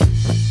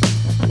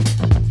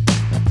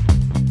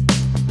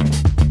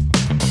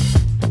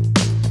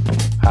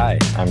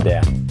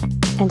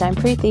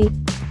Preeti.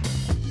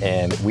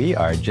 And we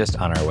are just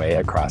on our way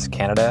across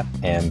Canada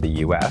and the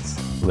US,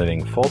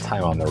 living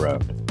full-time on the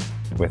road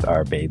with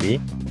our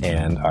baby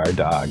and our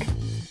dog.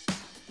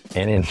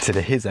 And in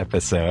today's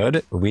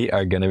episode, we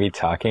are going to be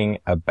talking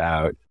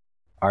about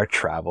our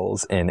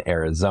travels in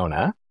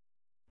Arizona,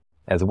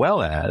 as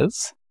well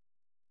as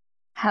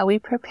how we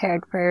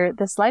prepared for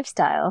this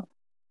lifestyle.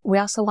 We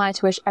also wanted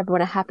to wish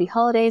everyone a happy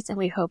holidays, and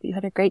we hope you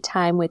had a great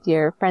time with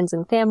your friends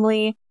and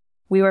family.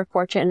 We were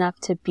fortunate enough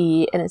to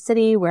be in a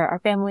city where our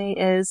family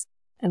is,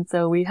 and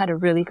so we had a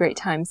really great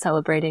time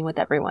celebrating with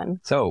everyone.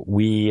 So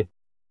we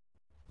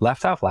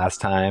left off last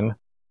time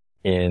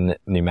in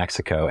New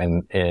Mexico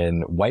and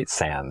in White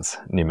Sands,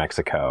 New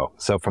Mexico.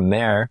 So from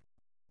there,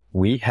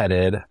 we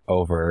headed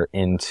over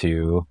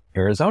into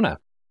Arizona.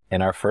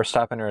 And our first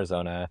stop in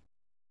Arizona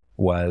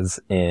was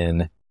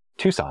in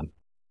Tucson.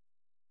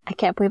 I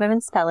can't believe I've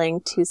been spelling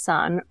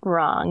Tucson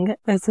wrong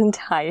this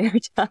entire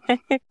time.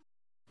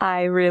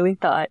 I really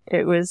thought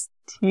it was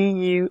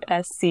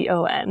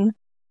Tucson.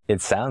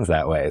 It sounds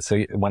that way.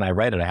 So when I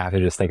write it, I have to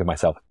just think of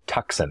myself,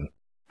 Tucson.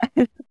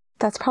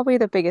 That's probably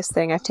the biggest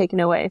thing I've taken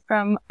away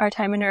from our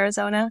time in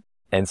Arizona.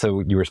 And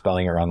so you were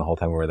spelling it wrong the whole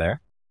time we were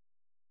there?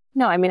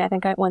 No, I mean, I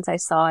think once I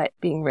saw it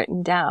being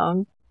written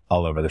down.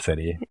 All over the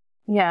city.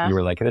 Yeah. You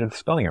were like, they're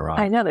spelling it wrong.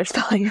 I know, they're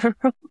spelling it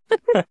wrong.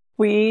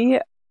 We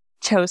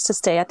chose to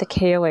stay at the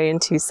KOA in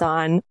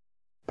Tucson,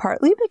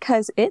 partly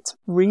because it's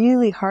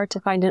really hard to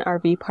find an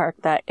RV park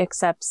that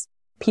accepts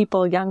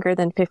people younger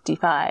than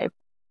 55.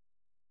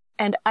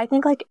 And I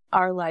think like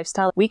our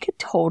lifestyle, we could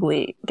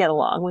totally get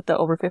along with the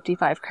over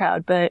 55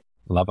 crowd, but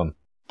love them.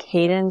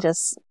 Caden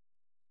just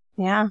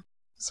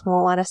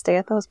won't let us stay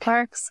at those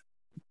parks.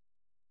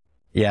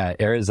 Yeah,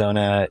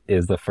 Arizona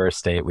is the first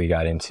state we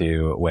got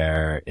into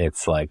where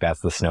it's like, that's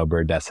the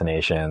snowbird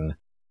destination.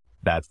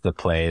 That's the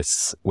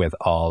place with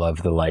all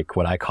of the like,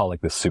 what I call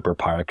like the super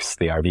parks,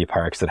 the RV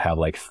parks that have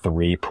like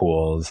 3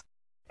 pools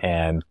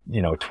and,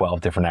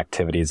 12 different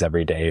activities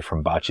every day,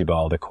 from bocce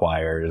ball to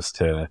choirs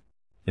to,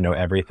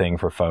 everything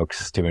for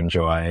folks to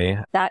enjoy.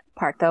 That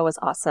park though was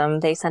awesome.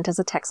 They sent us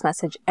a text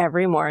message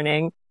every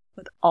morning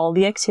with all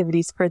the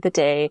activities for the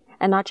day,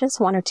 and not just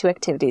 1 or 2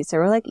 activities.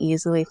 There were like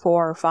easily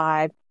 4 or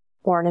 5.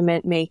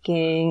 Ornament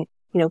making,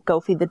 go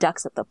feed the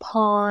ducks at the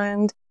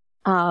pond.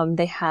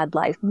 They had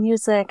live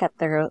music at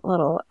their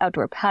little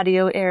outdoor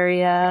patio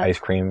area. Ice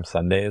cream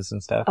sundaes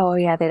and stuff. Oh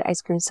yeah, they had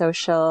ice cream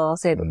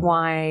socials, they had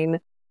wine.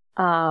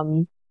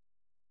 And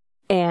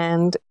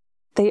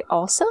they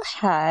also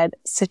had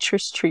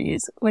citrus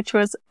trees, which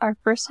was our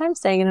first time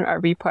staying in an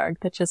RV park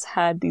that just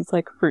had these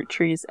like fruit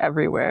trees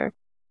everywhere.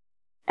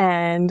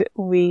 And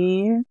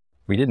we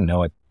didn't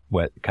know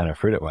what kind of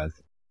fruit it was.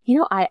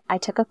 I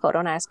took a photo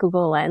and I asked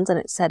Google Lens, and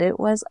it said it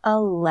was a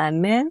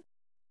lemon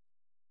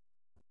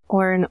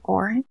or an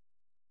orange.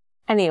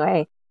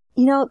 Anyway,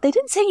 they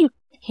didn't say you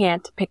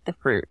can't pick the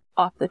fruit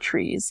off the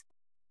trees.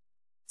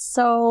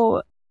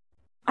 So,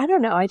 I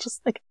don't know.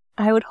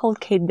 I would hold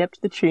Caden up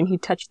to the tree and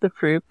he'd touch the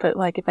fruit, but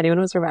like if anyone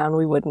was around,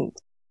 we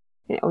wouldn't.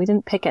 We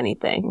didn't pick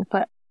anything,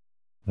 but.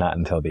 Not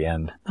until the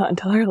end. Not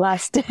until our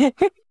last day.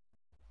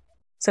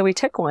 So we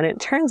took one. It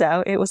turns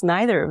out it was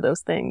neither of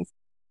those things.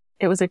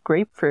 It was a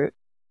grapefruit.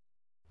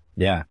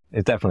 Yeah,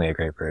 it's definitely a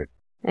grapefruit.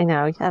 I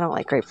know. I don't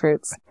like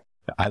grapefruits.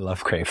 I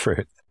love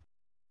grapefruit.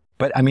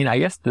 But I mean, I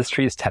guess this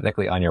tree is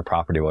technically on your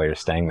property while you're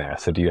staying there.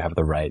 So do you have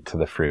the right to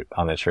the fruit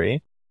on the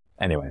tree?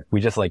 Anyway,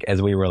 we just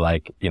as we were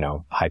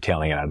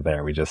hightailing it out of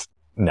there, we just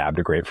nabbed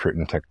a grapefruit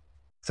and took.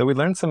 So we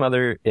learned some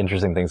other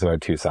interesting things about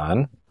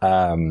Tucson.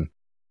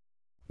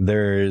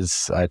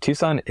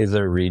 Tucson is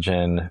a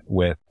region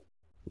with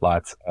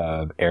lots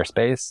of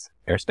airfield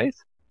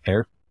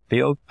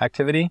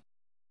activity,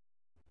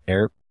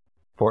 Air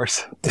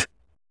Force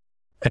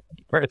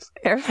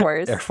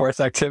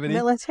activity.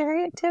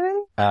 Military activity?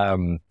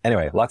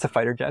 Anyway, lots of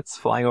fighter jets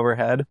flying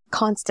overhead.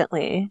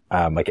 Constantly.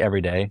 Like every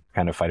day,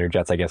 kind of fighter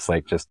jets, I guess,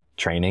 like just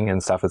training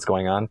and stuff that's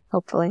going on.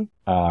 Hopefully.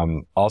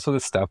 Also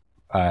the stuff,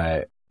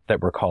 that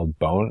were called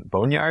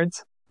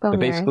boneyards. But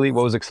basically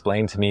what was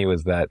explained to me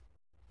was that,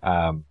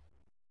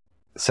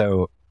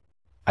 so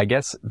I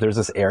guess there's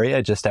this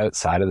area just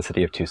outside of the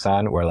city of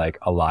Tucson where like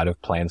a lot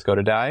of planes go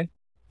to die,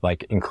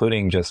 like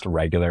including just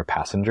regular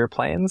passenger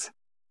planes.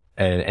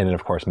 And then,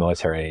 of course,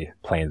 military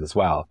planes as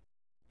well.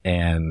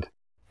 And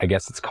I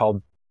guess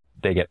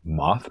they get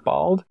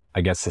mothballed.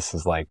 I guess this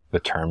is like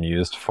the term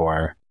used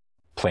for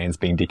planes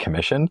being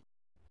decommissioned.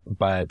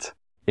 But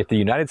if the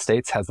United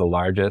States has the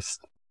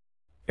largest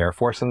air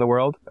force in the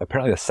world,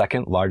 apparently the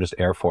second largest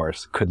air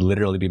force could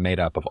literally be made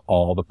up of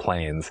all the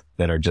planes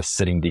that are just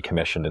sitting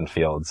decommissioned in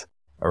fields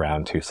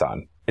around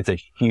Tucson. It's a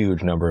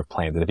huge number of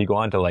planes. And if you go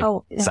on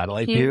to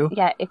satellite view.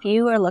 Yeah, if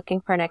you are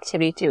looking for an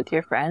activity to do with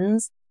your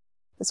friends,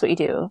 that's what you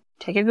do.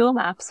 Take your Google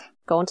Maps,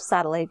 go into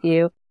satellite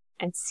view,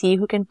 and see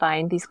who can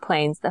find these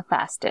planes the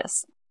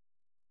fastest.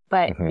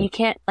 But you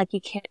can't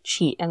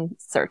cheat and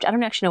search. I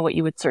don't actually know what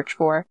you would search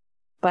for,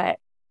 but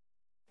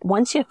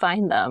once you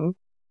find them,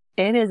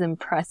 it is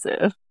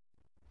impressive.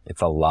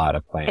 It's a lot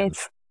of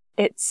planes.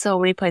 It's so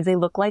many planes. They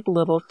look like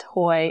little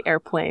toy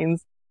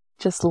airplanes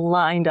just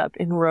lined up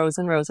in rows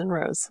and rows and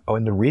rows. Oh,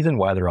 and the reason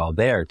why they're all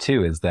there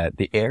too is that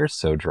the air's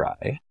so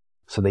dry,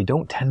 so they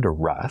don't tend to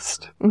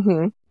rust.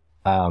 Mm-hmm.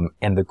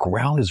 And the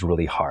ground is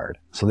really hard,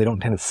 so they don't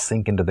tend to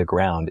sink into the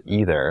ground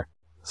either.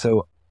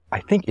 So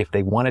I think if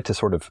they wanted to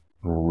sort of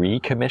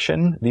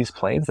recommission these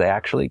planes, they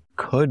actually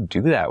could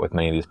do that with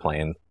many of these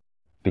planes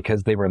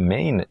because they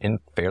remain in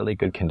fairly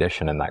good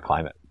condition in that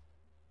climate.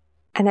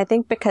 And I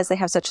think because they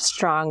have such a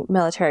strong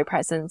military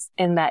presence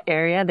in that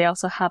area, they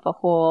also have a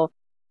whole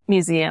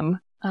museum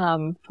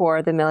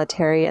for the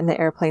military and the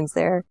airplanes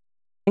there.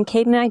 And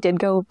Kate and I did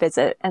go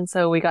visit, and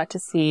so we got to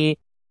see,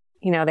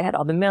 you know, they had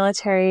all the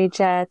military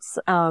jets,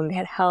 they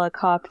had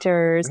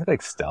helicopters. They had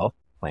like stealth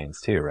planes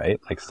too, right?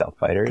 Like stealth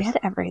fighters. They had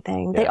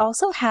everything. Yeah. They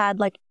also had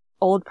like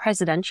old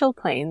presidential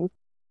planes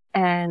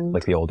and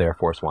like the old Air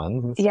Force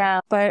Ones and stuff. Yeah,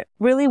 but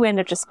really we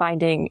ended up just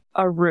finding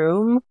a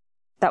room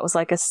that was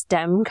like a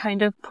STEM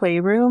kind of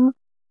playroom.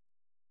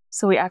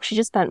 So we actually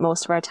just spent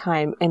most of our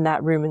time in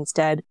that room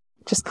instead,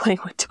 just playing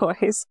with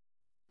toys.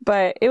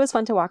 But it was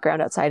fun to walk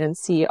around outside and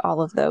see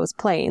all of those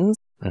planes.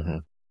 Mm-hmm.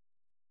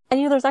 And,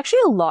 you know, there's actually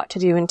a lot to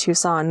do in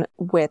Tucson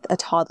with a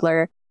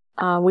toddler.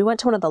 We went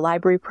to one of the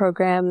library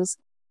programs,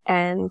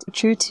 and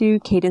true to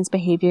Caden's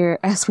behavior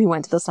as we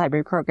went to this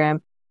library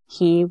program,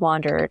 he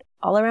wandered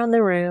all around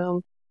the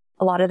room.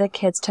 A lot of the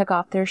kids took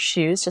off their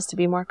shoes just to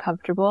be more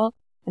comfortable.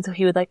 And so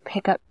he would like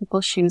pick up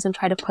people's shoes and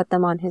try to put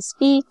them on his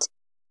feet.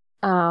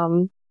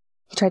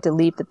 He tried to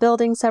leave the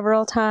building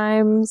several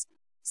times.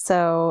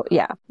 So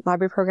yeah,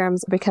 library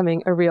programs are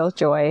becoming a real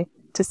joy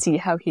to see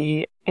how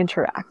he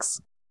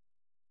interacts.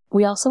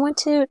 We also went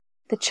to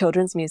the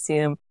Children's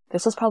Museum.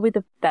 This was probably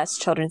the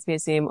best children's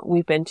museum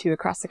we've been to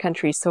across the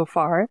country so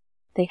far.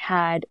 They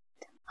had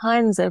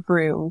tons of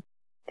room.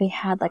 They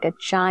had like a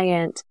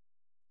giant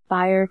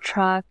fire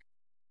truck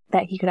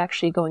that he could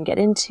actually go and get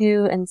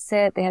into and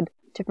sit. They had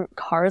different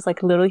cars,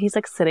 like literally he's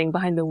like sitting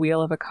behind the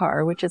wheel of a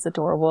car, which is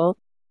adorable.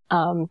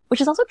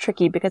 Which is also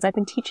tricky because I've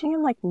been teaching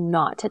him like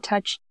not to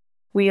touch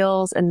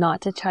wheels and not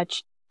to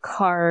touch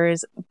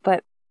cars,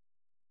 but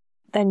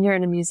then you're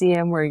in a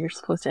museum where you're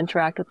supposed to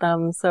interact with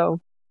them. So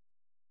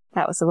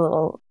that was a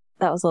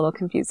little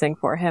confusing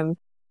for him.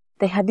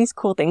 They had these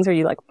cool things where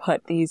you like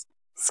put these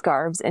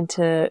scarves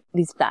into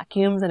these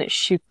vacuums and it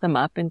shoots them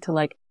up into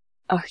like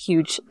a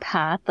huge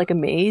path, like a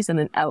maze, and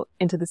then out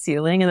into the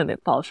ceiling, and then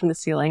it falls from the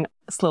ceiling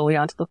slowly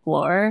onto the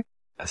floor.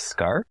 A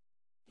scarf?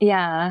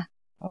 Yeah.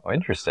 Oh,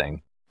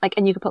 interesting. Like,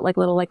 and you could put like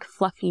little like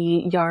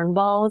fluffy yarn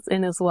balls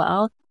in as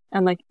well.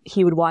 And like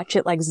he would watch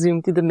it like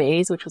zoom through the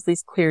maze, which was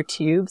these clear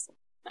tubes,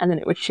 and then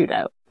it would shoot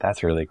out.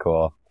 That's really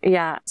cool.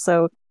 Yeah.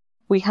 So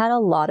we had a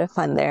lot of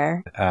fun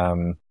there.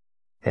 And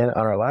on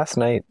our last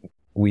night,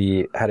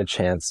 we had a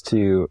chance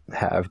to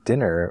have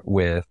dinner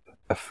with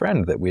a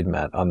friend that we'd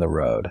met on the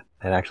road,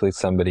 and actually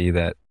somebody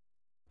that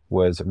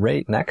was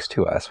right next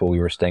to us while we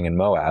were staying in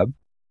Moab.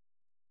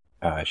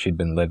 She'd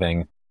been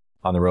living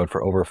on the road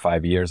for over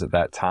 5 years at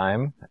that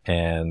time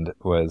and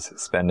was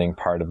spending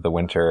part of the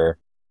winter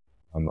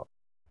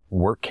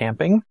work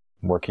camping,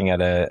 working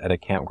at a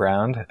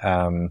campground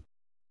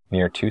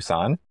near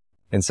Tucson.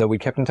 And so we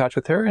kept in touch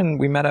with her and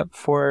we met up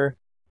for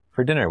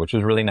dinner, which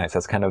was really nice.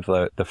 That's kind of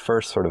the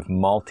first sort of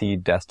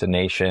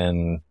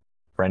multi-destination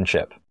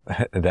friendship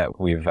that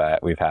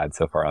we've had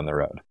so far on the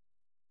road.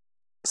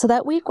 So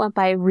that week went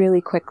by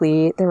really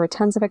quickly. There were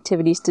tons of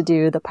activities to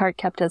do. The park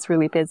kept us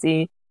really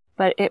busy,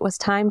 but it was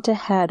time to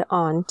head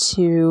on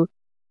to,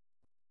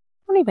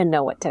 I don't even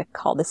know what to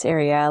call this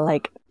area.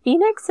 Like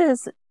Phoenix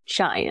is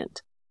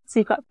giant. So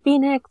you've got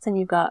Phoenix and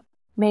you've got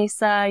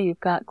Mesa, you've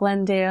got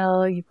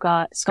Glendale, you've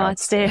got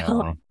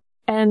Scottsdale.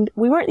 And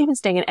we weren't even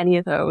staying in any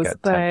of those,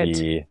 but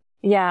Tempe.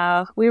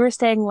 Yeah, we were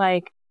staying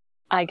like,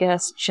 I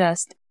guess,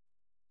 just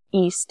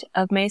east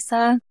of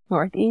Mesa,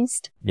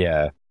 northeast.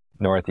 Yeah,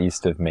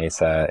 northeast of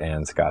Mesa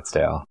and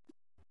Scottsdale.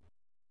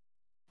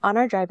 On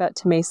our drive out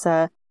to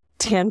Mesa,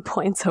 Dan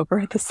points over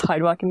at the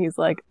sidewalk and he's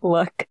like,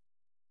 look,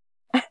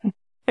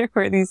 there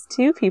were these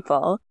two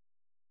people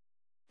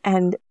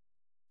and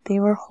they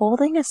were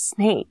holding a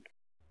snake.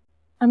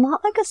 And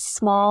not like a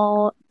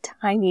small,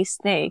 tiny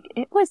snake.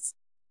 It was...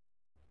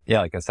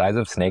 Yeah, like a size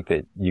of snake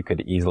that you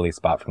could easily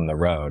spot from the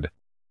road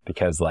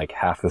because like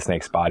half the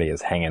snake's body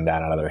is hanging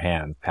down out of their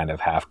hand, kind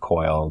of half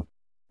coiled,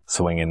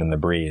 swinging in the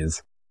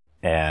breeze.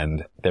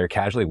 And they're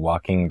casually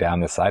walking down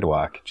the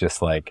sidewalk,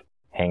 just like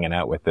hanging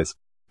out with this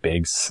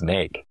big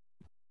snake.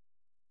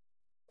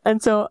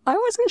 And so I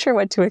wasn't sure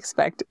what to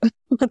expect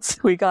once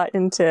we got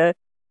into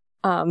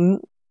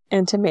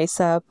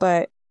Mesa,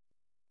 but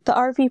the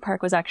RV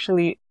park was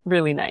actually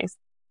really nice.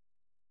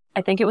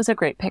 I think it was a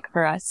great pick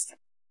for us.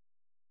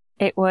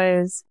 It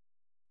was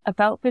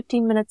about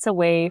 15 minutes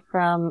away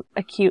from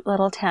a cute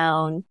little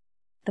town.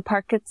 The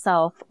park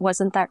itself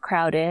wasn't that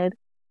crowded.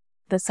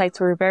 The sites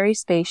were very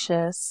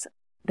spacious.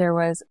 There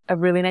was a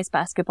really nice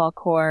basketball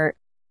court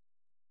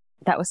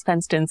that was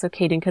fenced in so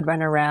Caden could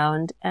run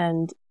around,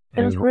 and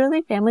it was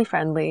really family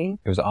friendly.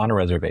 It was on a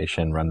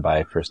reservation run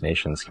by First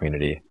Nations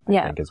community,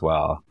 I think, as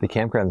well. The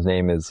campground's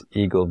name is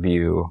Eagle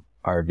View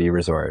RV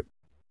Resort.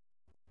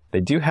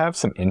 They do have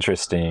some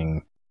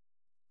interesting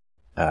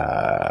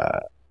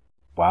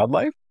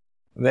wildlife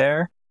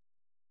there.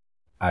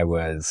 I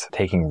was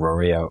taking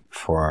Rory out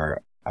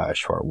for a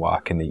short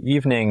walk in the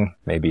evening,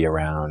 maybe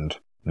around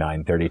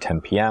 9:30,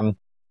 10 p.m.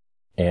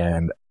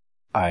 And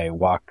I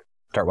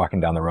start walking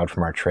down the road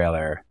from our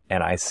trailer,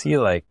 and I see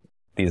like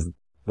these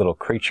little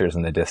creatures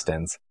in the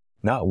distance.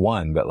 Not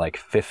one, but like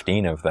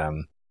 15 of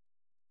them.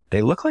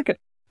 They look like a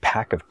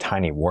pack of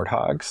tiny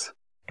warthogs,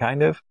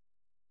 kind of.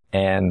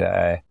 And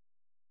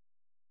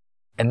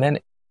then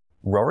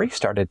Rory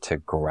started to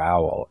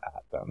growl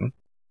at them,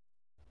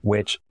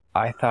 which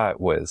I thought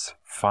was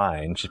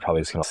fine. She's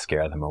probably just going to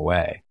scare them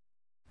away.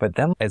 But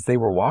then as they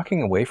were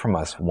walking away from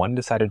us, one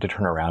decided to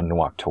turn around and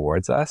walk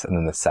towards us, and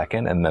then the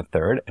second and the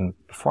third. And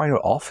before I knew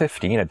it, all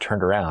 15 had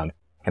turned around.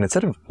 And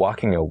instead of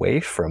walking away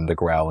from the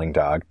growling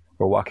dog,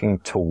 were walking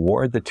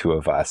toward the two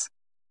of us.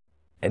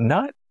 And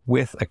not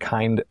with a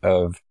kind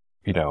of,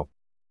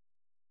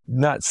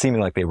 not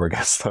seeming like they were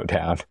going to slow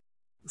down.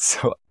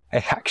 So I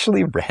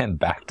actually ran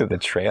back to the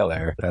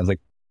trailer. I was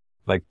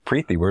like,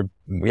 Preeti,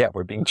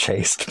 we're being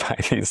chased by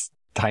these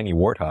tiny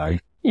warthogs.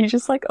 You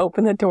just like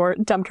opened the door,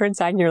 dumped her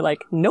inside, and you're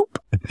like, nope.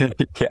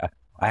 Yeah.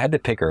 I had to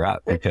pick her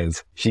up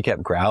because she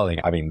kept growling.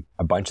 I mean,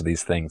 a bunch of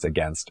these things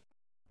against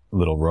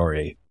little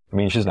Rory.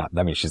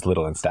 She's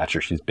little in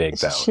stature. She's big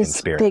though, in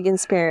spirit. She's big in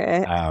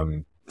spirit.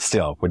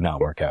 Still would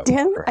not work out.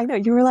 Dan, I know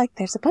you were like,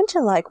 there's a bunch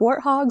of like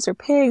warthogs or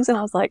pigs. And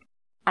I was like,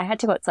 I had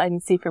to go outside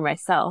and see for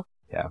myself.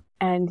 Yeah.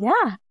 And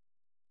yeah,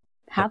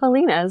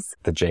 javelinas.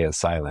 The J is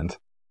silent.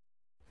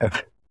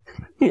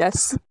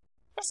 Yes.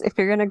 If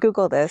you're going to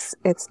Google this,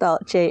 it's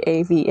spelled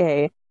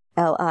JAVALINAS.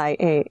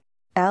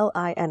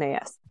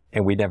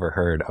 And we never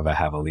heard of a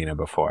javelina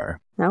before.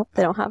 Nope,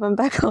 they don't have them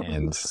back home.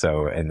 And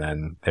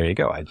then there you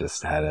go. I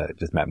just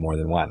met more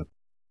than one.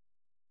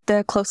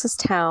 The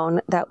closest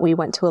town that we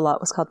went to a lot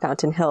was called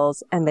Fountain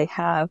Hills, and they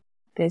have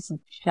this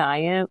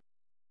giant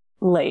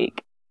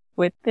lake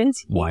with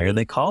this. Why are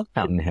they called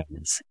Fountain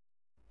Hills?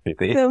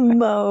 The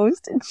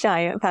most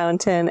giant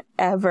fountain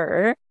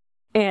ever.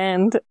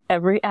 And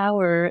every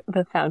hour,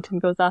 the fountain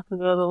goes off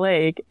into the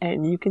lake,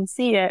 and you can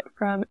see it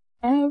from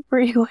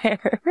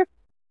everywhere.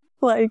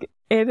 Like,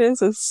 it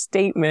is a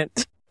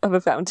statement of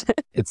a fountain.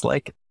 It's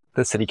like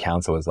the city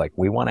council is like,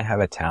 we want to have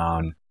a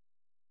town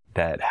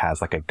that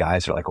has like a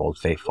geyser like Old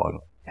Faithful. And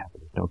yeah, but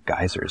there's no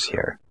geysers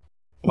here.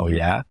 Oh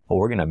yeah? Well,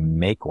 we're going to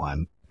make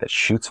one that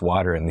shoots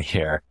water in the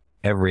air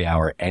every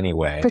hour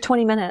anyway. For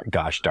 20 minutes.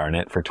 Gosh darn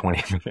it, for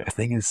 20 minutes. The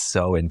thing is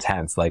so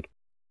intense. Like,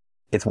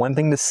 it's one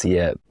thing to see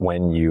it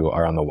when you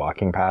are on the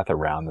walking path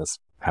around this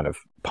kind of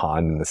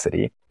pond in the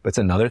city. But it's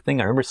another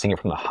thing. I remember seeing it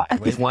from the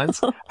highway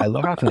once. I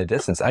look off in the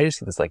distance. I just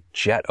see this like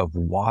jet of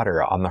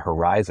water on the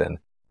horizon.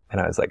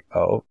 And I was like,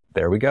 oh,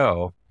 there we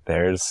go.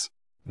 There's,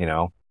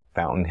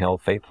 Fountain Hill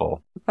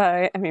Faithful.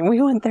 But I mean,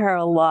 we went there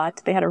a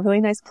lot. They had a really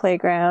nice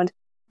playground.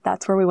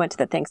 That's where we went to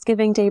the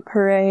Thanksgiving Day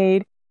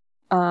parade.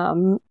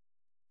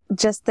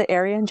 Just the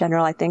area in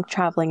general, I think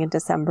traveling in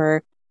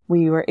December,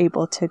 we were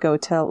able to go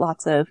to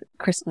lots of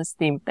Christmas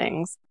themed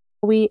things.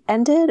 We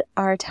ended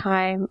our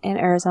time in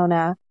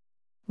Arizona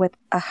with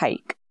a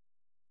hike.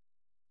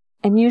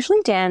 And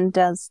usually Dan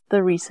does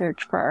the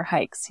research for our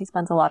hikes. He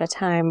spends a lot of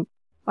time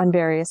on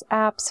various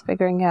apps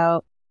figuring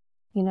out,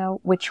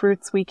 which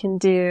routes we can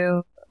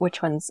do,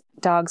 which ones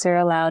dogs are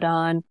allowed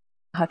on,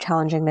 how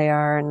challenging they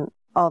are, and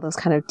all those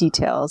kind of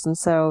details. And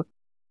so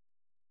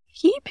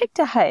he picked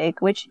a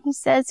hike, which he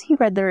says he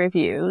read the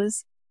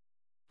reviews.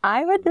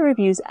 I read the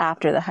reviews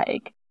after the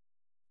hike.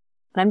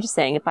 And I'm just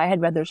saying, if I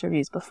had read those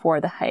reviews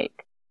before the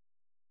hike,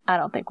 I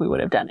don't think we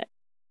would have done it.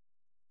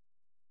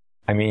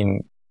 I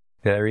mean,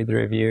 did I read the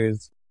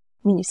reviews?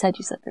 I mean, you said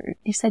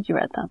you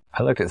read them.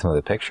 I looked at some of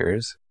the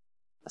pictures.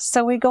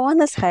 So we go on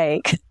this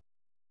hike,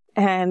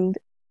 and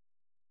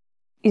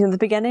the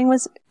beginning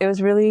was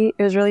really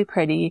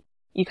pretty.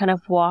 You kind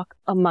of walk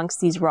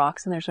amongst these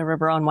rocks, and there's a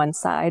river on one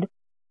side,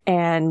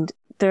 and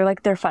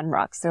they're fun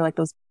rocks. They're like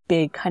those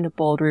big kind of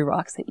bouldery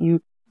rocks that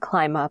you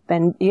climb up,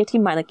 and you get to keep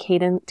in mind, like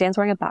Caden, Dan's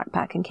wearing a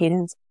backpack, and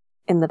Caden's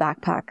in the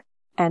backpack,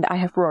 and I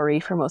have Rory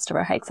for most of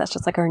our hikes. That's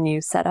just like our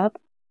new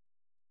setup.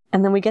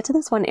 And then we get to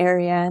this one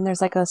area, and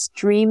there's like a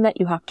stream that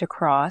you have to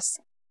cross,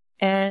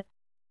 and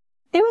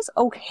it was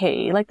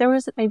okay. Like, there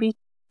was maybe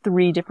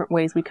 3 different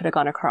ways we could have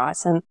gone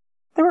across, and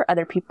there were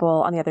other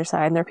people on the other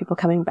side, and there were people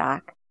coming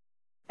back.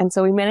 And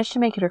so we managed to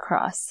make it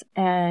across,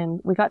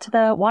 and we got to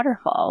the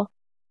waterfall,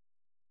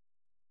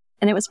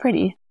 and it was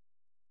pretty.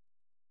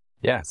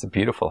 Yeah, it's a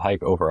beautiful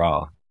hike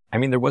overall. I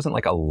mean, there wasn't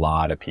like a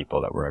lot of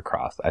people that were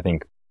across. I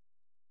think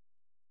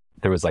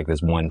there was like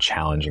this one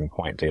challenging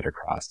point to get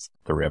across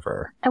the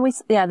river. And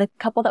the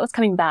couple that was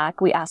coming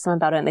back, we asked them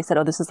about it, and they said,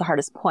 oh, this is the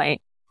hardest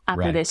point.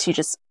 After this,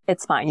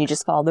 it's fine. You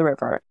just follow the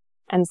river.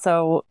 And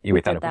so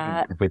we thought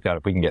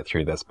if we can get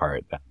through this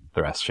part, then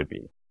the rest should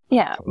be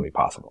totally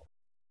possible.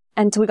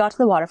 And so we got to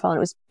the waterfall,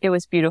 and it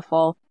was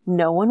beautiful.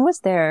 No one was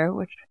there,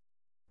 which...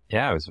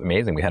 Yeah, it was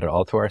amazing. We had it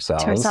all to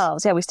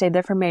ourselves. Yeah, we stayed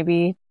there for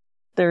maybe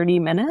 30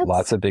 minutes.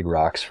 Lots of big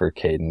rocks for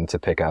Caden to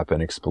pick up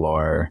and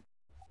explore.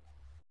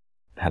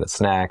 had a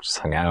snack, just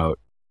hung out.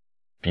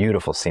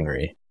 Beautiful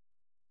scenery.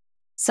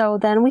 So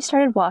then we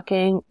started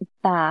walking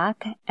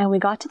back and we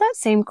got to that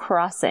same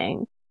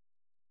crossing.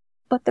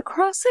 But the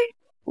crossing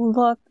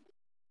looked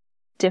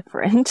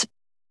different.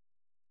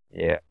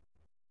 Yeah.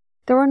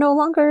 There were no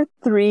longer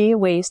 3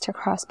 ways to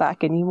cross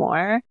back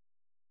anymore.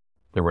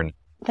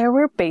 There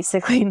were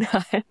basically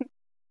none.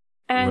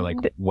 And we were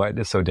like, what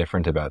is so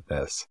different about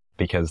this?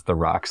 Because the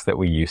rocks that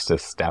we used to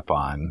step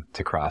on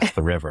to cross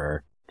the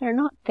river, they're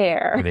not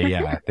there.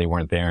 They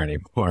weren't there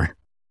anymore.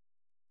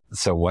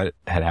 So what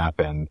had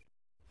happened?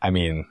 I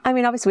mean,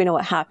 obviously we know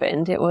what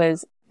happened. It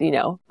was,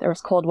 there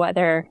was cold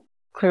weather.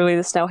 Clearly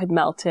the snow had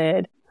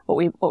melted. What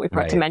we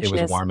forgot to mention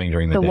it was is warming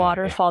during the day.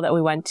 waterfall that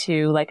we went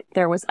to, like,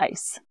 there was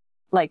ice.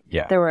 Like,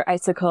 there were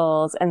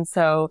icicles. And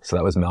so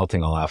that was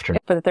melting all afternoon.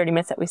 For the 30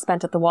 minutes that we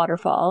spent at the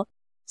waterfall.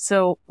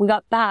 So we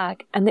got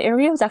back and the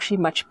area was actually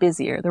much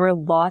busier. There were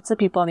lots of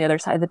people on the other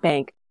side of the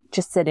bank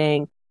just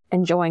sitting,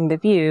 enjoying the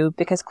view,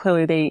 because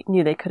clearly they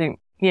knew they couldn't,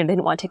 they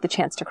didn't want to take the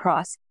chance to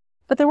cross.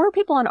 But there were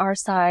people on our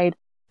side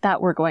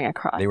that were going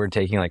across. They were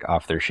taking like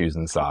off their shoes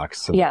and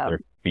socks so that their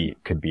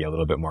feet could be a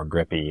little bit more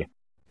grippy.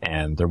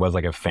 And there was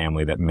like a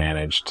family that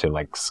managed to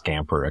like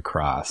scamper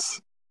across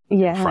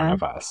in front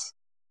of us.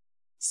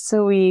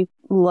 So we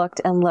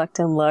looked and looked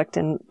and looked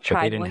and tried.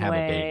 But they didn't have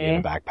a baby in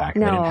a backpack.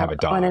 No, they didn't have a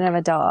dog. They didn't have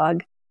a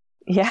dog.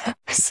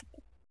 Yes.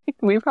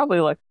 We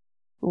probably looked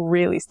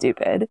really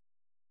stupid.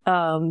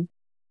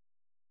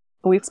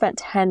 We've spent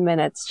 10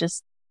 minutes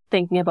just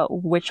thinking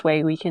about which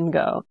way we can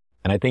go.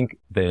 And I think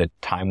the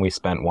time we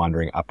spent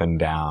wandering up and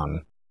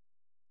down,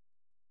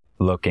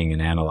 looking and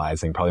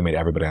analyzing, probably made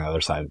everybody on the other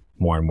side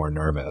more and more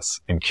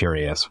nervous and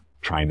curious,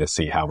 trying to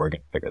see how we're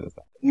going to figure this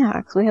out. Yeah,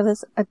 because we have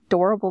this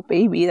adorable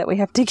baby that we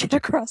have to get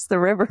across the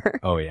river.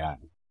 Oh, yeah.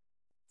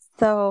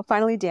 So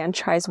finally Dan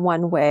tries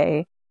one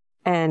way,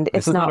 and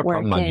it's not working. This is not a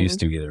problem I'm used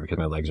to either, because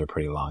my legs are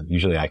pretty long.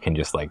 Usually I can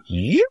just like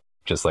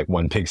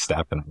one big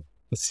step and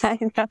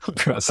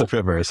across the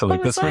river. So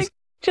like this was...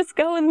 Just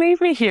go and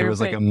leave me here. There was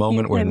like a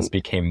moment where this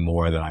became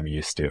more than I'm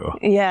used to.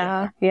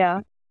 Yeah.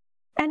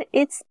 And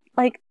it's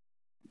like,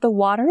 the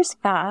water's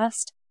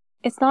fast.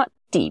 It's not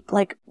deep.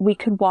 Like, we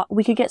could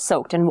get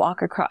soaked and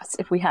walk across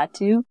if we had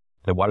to.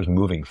 The water's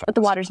moving fast. But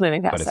the water's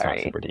moving fast, but it's not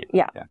super deep.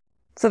 Yeah.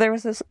 So there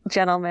was this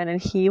gentleman and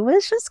he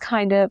was just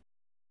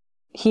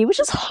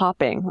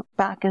hopping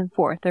back and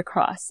forth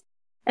across.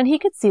 And he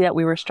could see that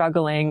we were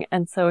struggling.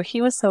 And so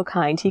he was so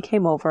kind. He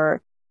came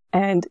over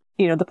and,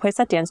 the place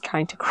that Dan's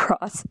trying to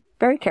cross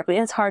very carefully.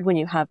 And it's hard when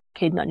you have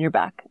Caden on your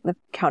back, the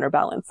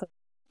counterbalance. So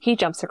he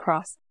jumps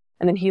across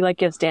and then he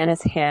gives Dan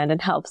his hand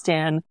and helps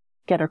Dan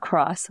get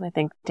across. And I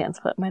think Dan's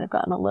foot might have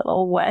gotten a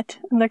little wet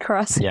in the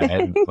crossing. Yeah, I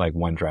had like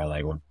one dry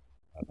leg.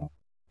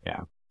 Yeah.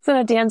 So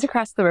now Dan's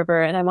across the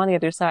river and I'm on the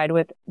other side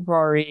with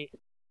Rory.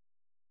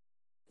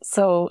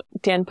 So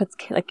Dan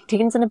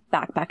Caden's in a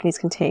backpack and he's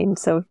contained.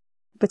 So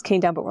puts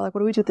Caden down, but we're like,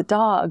 what do we do with the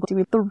dog? Do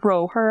we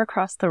throw her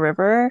across the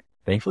river?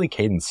 Thankfully,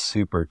 Caden's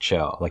super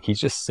chill. Like, he's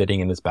just sitting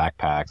in his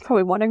backpack.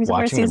 Probably wondering if he's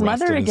going to see his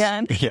mother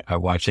again. Yeah,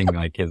 watching his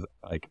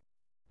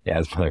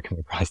mother come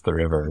across the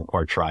river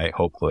or try,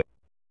 hopefully.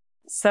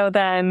 So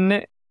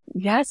then,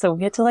 so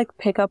we had to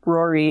pick up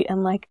Rory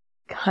and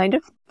kind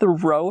of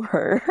throw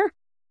her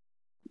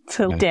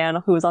to Dan,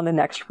 who was on the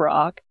next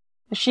rock.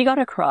 She got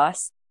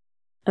across.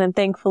 And then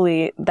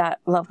thankfully, that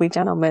lovely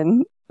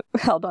gentleman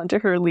held onto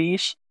her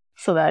leash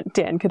so that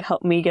Dan could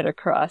help me get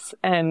across.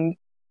 And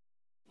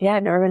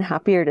I've never been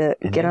happier to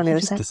get on the other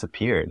side. He just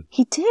disappeared.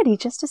 He did. He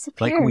just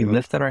disappeared. Like, we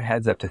lifted our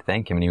heads up to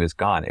thank him and he was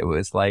gone. It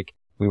was like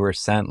we were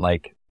sent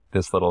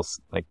this little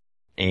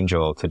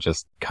angel to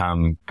just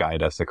come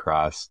guide us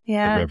across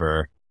the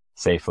river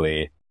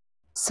safely.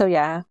 So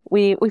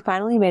we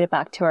finally made it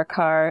back to our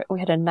car. We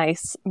had a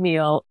nice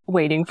meal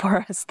waiting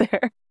for us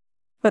there.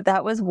 But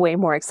that was way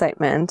more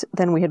excitement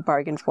than we had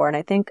bargained for. And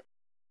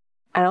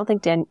I don't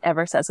think Dan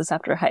ever says this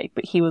after a hike,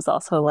 but he was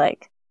also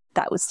like,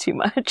 that was too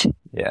much.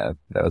 Yeah,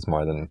 that was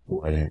more than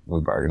what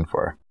we bargained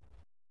for.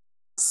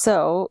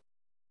 So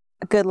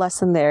a good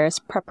lesson there is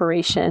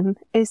preparation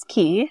is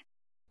key,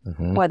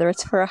 whether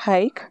it's for a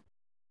hike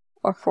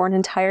or for an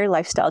entire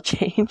lifestyle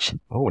change.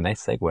 Oh,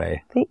 nice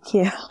segue. Thank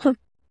you.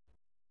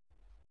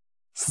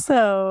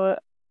 So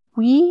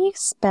we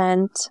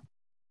spent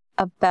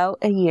about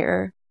a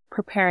year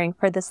preparing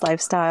for this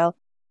lifestyle.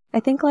 I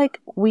think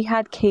we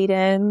had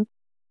Caden,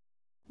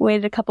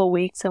 waited a couple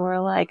weeks, and we're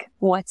like,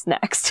 what's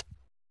next?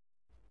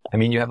 I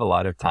mean, you have a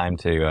lot of time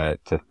to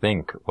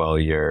think while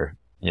you're,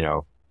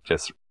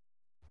 just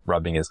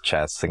rubbing his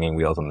chest, singing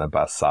Wheels on the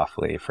Bus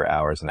softly for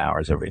hours and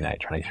hours every night,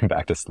 trying to get him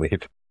back to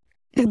sleep.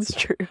 It's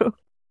true.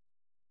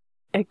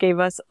 It gave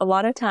us a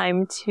lot of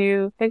time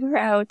to figure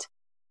out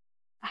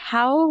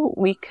how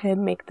we could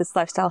make this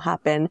lifestyle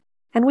happen.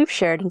 And we've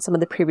shared in some of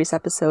the previous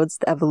episodes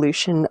the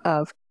evolution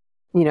of,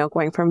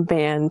 going from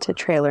van to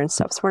trailer and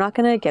stuff. So we're not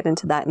going to get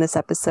into that in this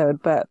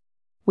episode, but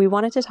we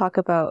wanted to talk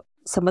about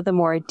some of the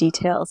more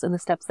details and the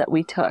steps that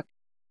we took,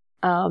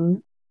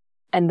 and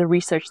the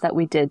research that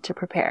we did to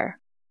prepare.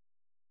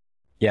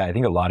 Yeah, I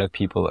think a lot of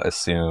people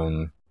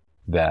assume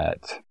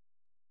that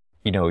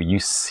you know, you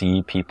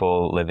see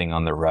people living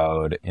on the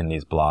road in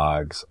these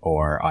blogs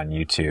or on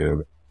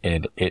YouTube,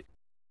 and it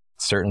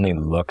certainly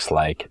looks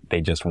like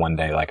they just one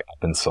day like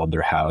up and sold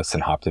their house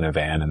and hopped in a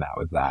van and that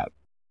was that.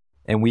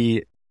 And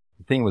the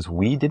thing was,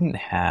 we didn't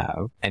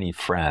have any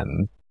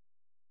friends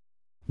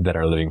that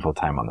are living full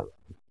time on the road.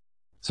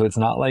 So it's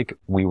not like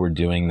we were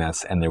doing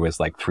this and there was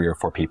like 3 or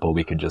 4 people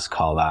we could just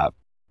call up,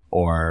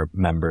 or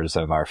members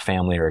of our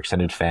family or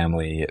extended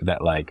family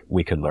that like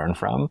we could learn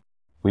from.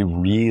 We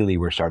really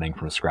were starting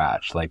from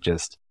scratch, like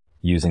just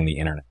using the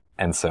internet.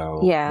 And so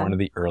one of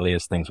the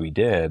earliest things we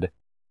did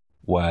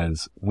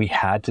was we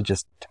had to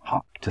just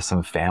talk to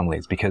some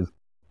families, because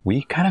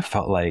we kind of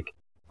felt like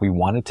we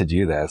wanted to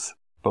do this,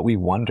 but we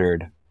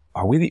wondered,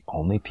 are we the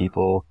only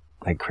people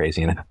like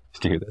crazy enough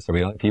to do this? Are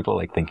we the only people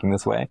like thinking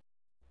this way?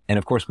 And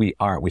of course we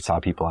aren't. We saw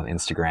people on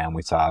Instagram.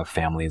 We saw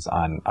families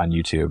on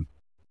YouTube.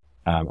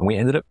 And we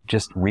ended up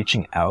just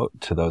reaching out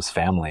to those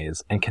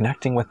families and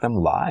connecting with them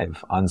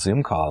live on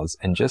Zoom calls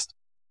and just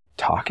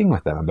talking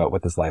with them about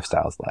what this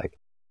lifestyle is like.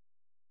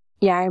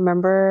 Yeah, I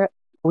remember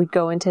we'd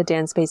go into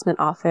Dan's basement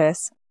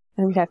office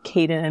and we'd have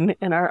Kaden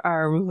in our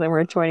arms and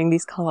we're joining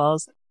these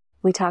calls.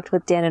 We talked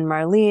with Dan and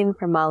Marlene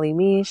from Molly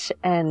Mish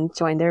and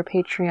joined their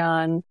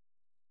Patreon.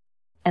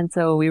 And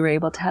so we were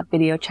able to have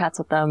video chats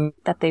with them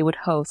that they would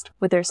host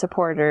with their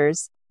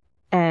supporters.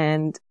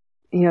 And,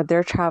 you know,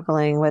 they're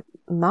traveling with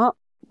not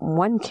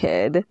 1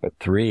 kid, but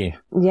 3.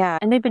 Yeah.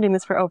 And they've been doing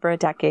this for over a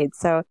decade.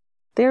 So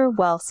they're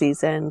well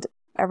seasoned.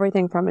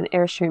 Everything from an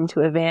Airstream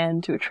to a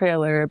van to a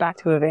trailer back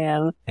to a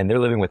van. And they're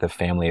living with a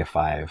family of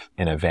 5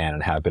 in a van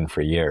and have been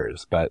for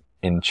years. But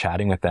in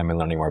chatting with them and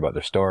learning more about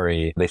their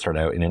story, they start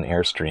out in an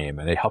Airstream,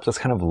 and it helps us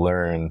kind of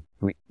learn,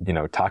 you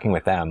know, talking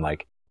with them,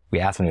 like we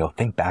asked them, you know,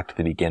 think back to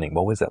the beginning.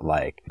 What was it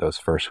like those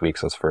first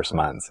weeks, those first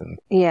months? And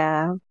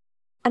yeah.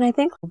 And I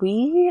think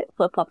we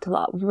flip-flopped a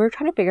lot. We were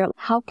trying to figure out,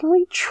 how can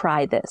we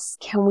try this?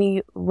 Can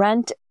we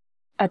rent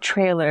a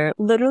trailer?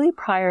 Literally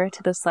prior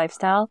to this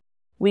lifestyle,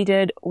 we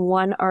did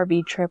 1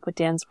 RV trip with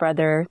Dan's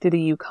brother through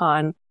the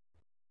Yukon,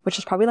 which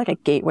is probably like a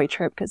gateway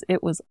trip because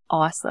it was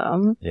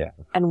awesome. Yeah.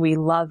 And we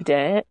loved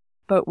it.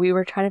 But we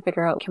were trying to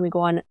figure out, can we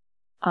go on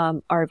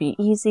RV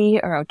Easy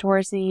or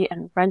Outdoorsy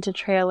and rent a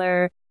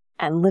trailer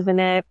and live in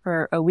it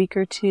for a week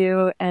or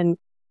 2? And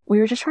we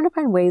were just trying to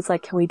find ways,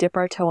 like, can we dip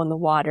our toe in the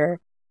water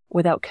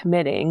without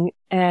committing?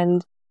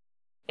 And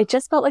it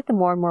just felt like the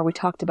more and more we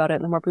talked about it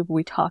and the more people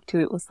we talked to,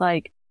 it was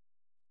like,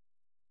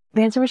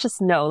 the answer was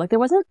just no. Like, there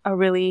wasn't a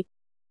really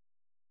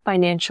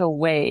financial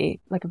way,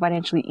 like a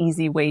financially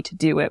easy way to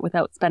do it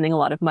without spending a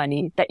lot of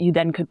money that you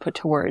then could put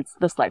towards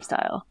this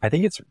lifestyle. I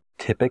think it's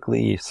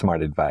typically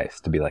smart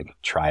advice to be like,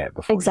 try it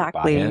before you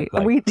buy it.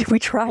 Like, we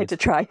tried to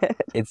try it.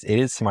 It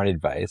is smart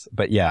advice,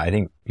 but yeah, I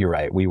think you're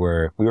right. We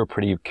were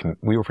pretty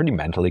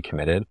mentally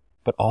committed,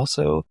 but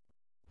also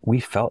we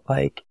felt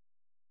like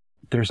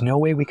there's no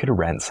way we could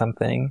rent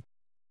something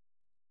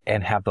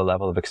and have the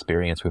level of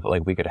experience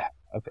we could have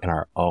in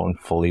our own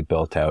fully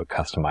built out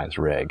customized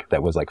rig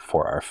that was like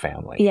for our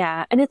family.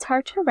 Yeah. And it's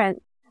hard to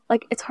rent.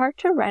 Like, it's hard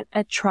to rent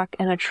a truck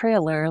and a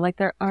trailer. Like,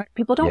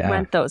 people don't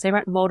rent those. They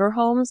rent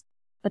motorhomes,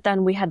 but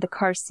then we had the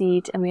car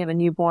seat and we have a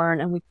newborn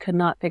and we could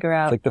not figure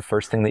out. It's like the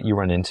first thing that you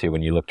run into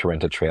when you look to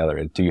rent a trailer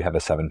is, do you have a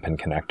 7-pin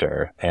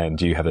connector and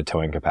do you have the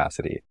towing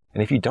capacity?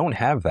 And if you don't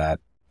have that,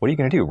 what are you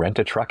going to do? Rent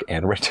a truck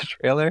and rent a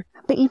trailer?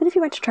 But even if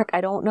you rent a truck,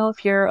 I don't know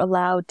if you're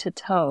allowed to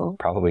tow.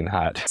 Probably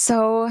not.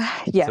 So,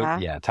 yeah.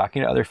 So, yeah,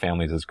 talking to other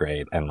families is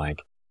great. And like,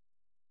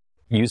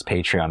 use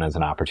Patreon as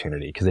an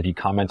opportunity, because if you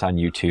comment on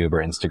YouTube or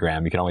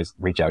Instagram, you can always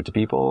reach out to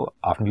people.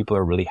 Often people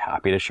are really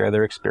happy to share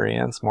their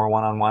experience more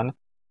one-on-one.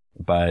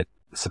 But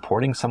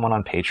supporting someone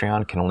on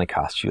Patreon can only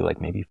cost you like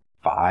maybe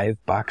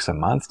 $5 a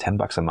month,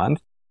 $10 a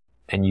month.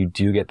 And you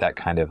do get that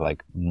kind of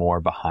like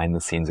more behind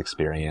the scenes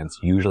experience,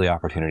 usually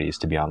opportunities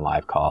to be on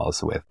live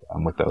calls with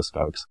those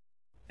folks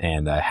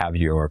and have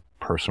your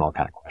personal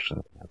kind of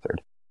questions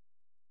answered.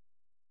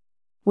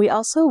 We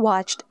also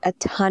watched a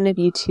ton of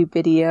YouTube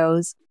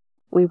videos.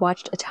 We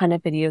watched a ton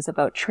of videos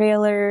about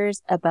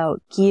trailers,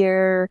 about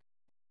gear,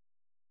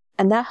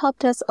 and that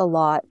helped us a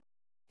lot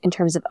in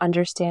terms of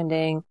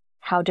understanding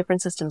how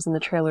different systems in the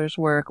trailers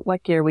work,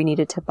 what gear we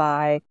needed to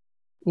buy.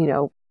 You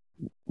know,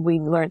 we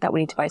learned that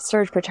we need to buy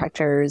surge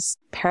protectors,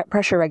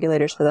 pressure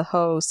regulators for the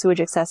hose, sewage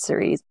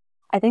accessories.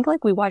 I think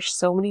like we watched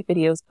so many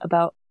videos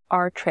about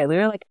our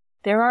trailer. Like,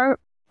 there are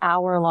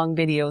hour-long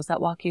videos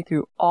that walk you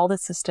through all the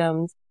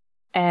systems,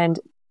 and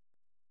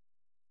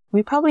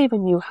we probably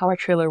even knew how our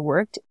trailer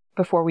worked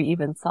before we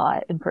even saw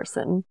it in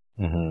person.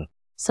 Mm-hmm.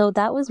 So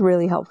that was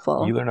really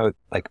helpful. You learn about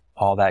like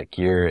all that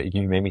gear.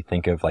 You made me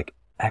think of like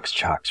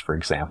X-Chocks, for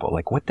example.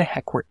 Like, what the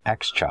heck were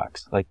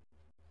X-Chocks? Like,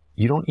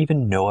 you don't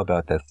even know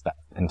about this stuff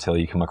until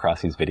you come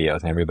across these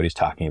videos and everybody's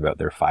talking about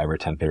their 5 or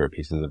 10 favorite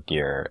pieces of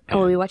gear. And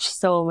we watched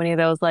so many of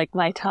those, like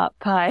my top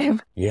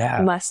 5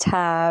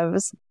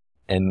 must-haves.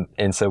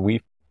 And so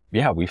we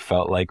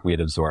felt like we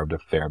had absorbed a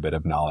fair bit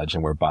of knowledge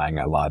and we're buying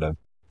a lot of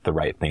the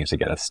right things to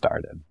get us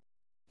started.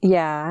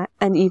 Yeah.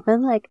 And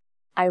even like,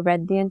 I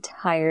read the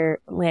entire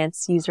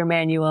Lance user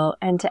manual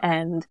end to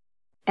end,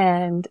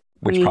 and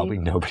Which probably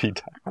nobody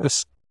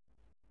does.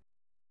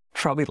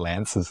 Probably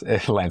Lance is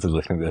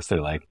listening to this. They're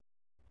like,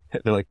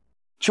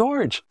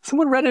 George,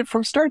 someone read it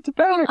from start to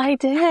back. I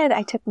did.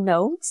 I took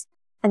notes,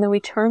 and then we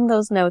turned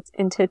those notes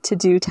into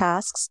to-do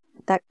tasks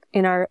that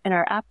in our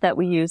app that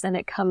we use, and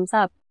it comes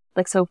up.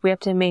 Like, so if we have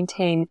to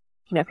maintain,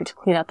 if you have to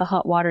clean out the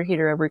hot water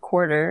heater every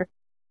quarter,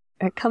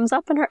 it comes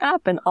up in our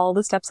app, and all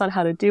the steps on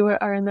how to do it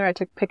are in there. I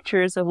took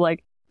pictures of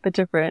like the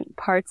different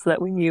parts so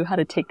that we knew how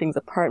to take things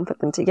apart and put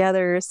them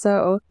together.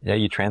 So yeah,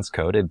 you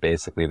transcoded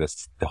basically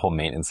the whole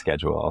maintenance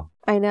schedule.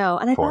 I know.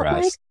 And I for felt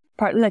us. like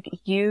partly like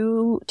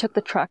you took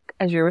the truck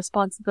as your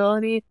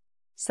responsibility.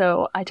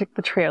 So I took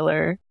the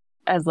trailer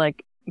as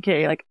like,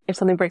 okay, like if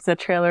something breaks in the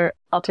trailer,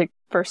 I'll take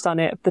first on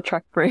it. If the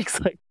truck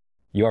breaks, like.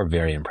 You are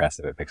very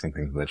impressive at fixing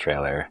things in the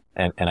trailer.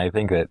 And I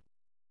think that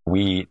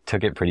we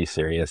took it pretty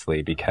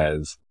seriously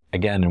because,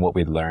 again, what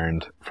we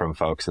learned from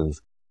folks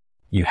is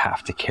you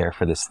have to care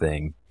for this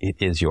thing. It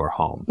is your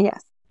home.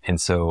 Yes. And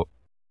so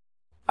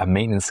a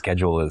maintenance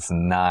schedule is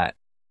not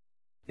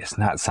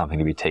something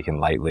to be taken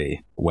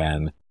lightly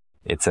when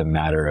it's a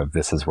matter of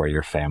this is where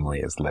your family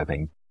is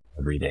living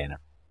every day.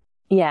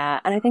 Yeah.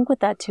 And I think with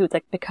that too, it's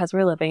like because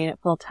we're living in it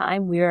full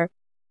time, we're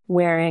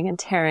wearing and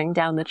tearing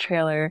down the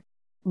trailer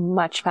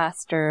much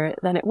faster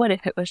than it would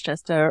if it was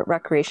just a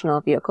recreational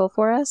vehicle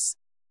for us.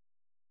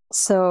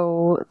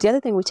 So the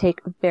other thing we take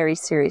very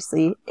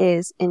seriously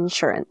is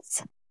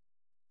insurance.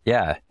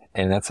 Yeah.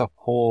 And that's a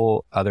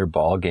whole other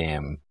ball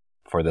game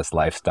for this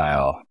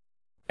lifestyle.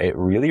 It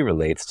really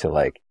relates to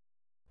like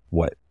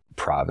what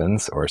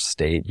province or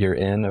state you're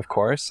in, of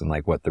course, and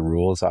like what the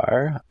rules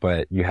are.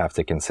 But you have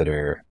to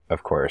consider,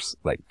 of course,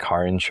 like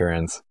car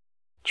insurance,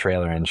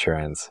 trailer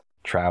insurance,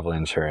 travel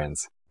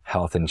insurance,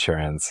 health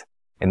insurance.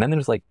 And then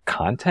there's like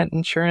content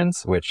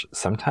insurance, which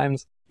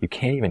sometimes you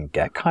can't even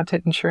get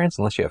content insurance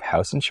unless you have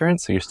house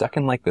insurance. So you're stuck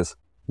in like this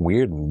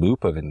weird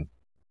loop of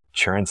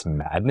insurance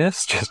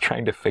madness, just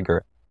trying to figure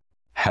out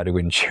how to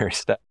insure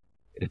stuff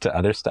to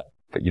other stuff,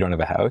 but you don't have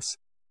a house.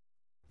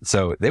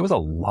 So there was a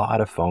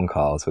lot of phone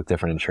calls with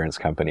different insurance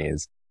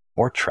companies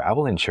or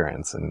travel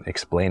insurance and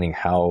explaining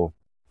how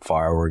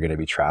far we're going to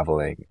be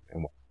traveling.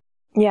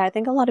 Yeah, I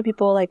think a lot of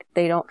people, like,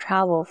 they don't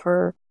travel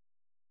for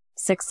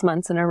 6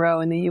 months in a row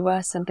in the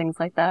US and things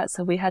like that.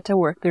 So we had to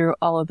work through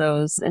all of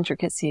those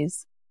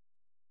intricacies.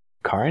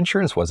 Car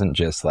insurance wasn't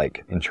just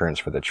like insurance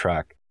for the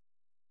truck,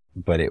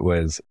 but it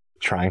was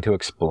trying to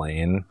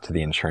explain to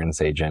the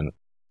insurance agent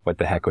what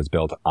the heck was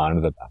built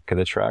onto the back of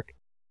the truck.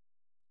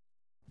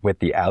 With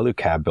the alu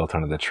cab built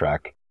onto the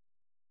truck,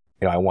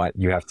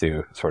 you have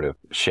to sort of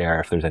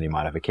share if there's any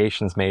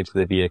modifications made to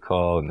the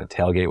vehicle, and the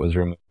tailgate was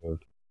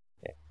removed.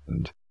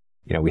 And,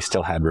 we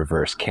still had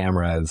reverse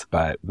cameras,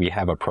 but we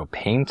have a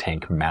propane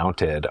tank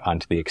mounted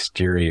onto the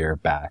exterior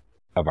back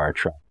of our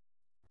truck.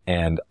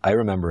 And I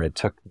remember it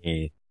took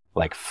me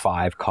like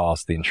 5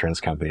 calls to the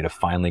insurance company to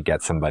finally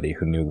get somebody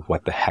who knew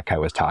what the heck I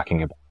was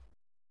talking about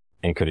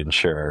and could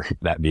insure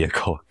that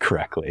vehicle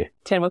correctly.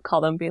 Tim would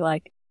call them and be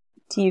like,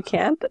 do you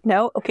camp?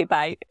 No? Okay,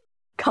 bye.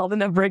 Call the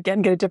number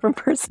again, get a different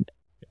person.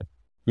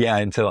 Yeah,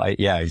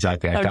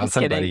 exactly. I found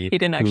somebody. Kidding. He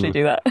didn't actually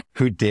do that.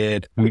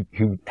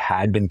 Who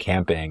had been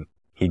camping.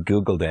 He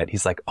Googled it.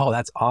 He's like, oh,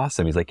 that's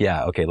awesome. He's like,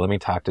 yeah, okay, let me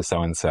talk to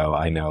so-and-so.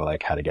 I know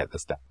like how to get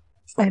this done.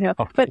 I know,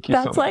 but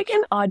that's like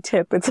an odd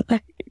tip. It's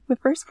like the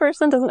first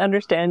person doesn't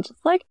understand.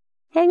 Just like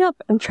hang up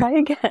and try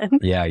again.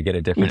 Yeah, you get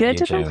a different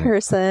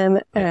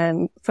person.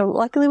 And so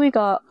luckily we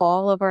got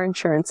all of our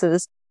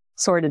insurances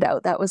sorted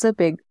out. That was a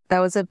big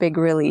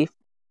relief.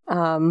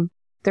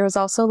 There was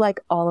also like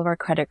all of our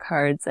credit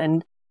cards,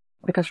 and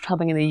because we're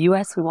traveling in the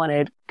US, we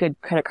wanted good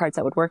credit cards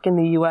that would work in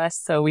the US.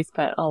 So we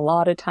spent a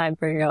lot of time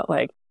figuring out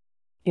like,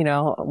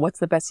 what's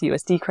the best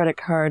USD credit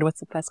card?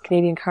 What's the best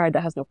Canadian card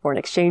that has no foreign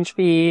exchange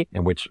fee?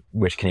 And which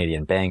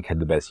Canadian bank had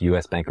the best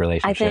US bank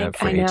relationship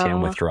for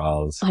ATM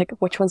withdrawals? Like,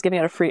 which one's giving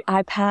out a free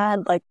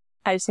iPad? Like,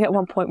 I just think at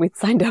one point we'd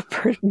signed up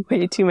for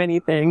way too many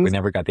things. We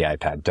never got the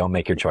iPad. Don't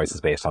make your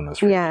choices based on those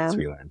free things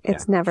we learned.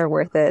 It's never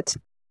worth it.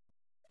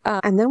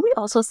 And then we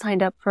also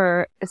signed up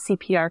for a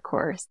CPR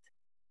course.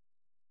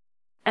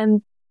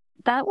 And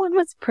that one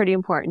was pretty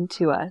important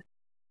to us.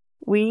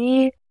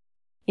 We,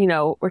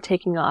 we're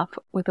taking off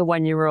with a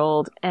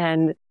 1-year-old,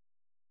 and,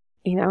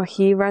 he's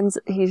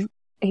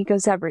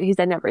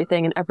in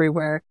everything and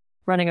everywhere,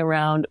 running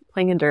around,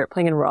 playing in dirt,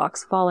 playing in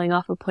rocks, falling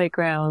off a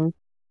playground.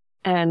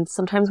 And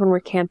sometimes when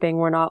we're camping,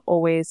 we're not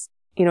always,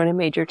 in a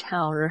major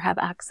town or have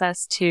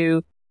access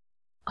to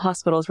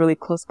hospitals really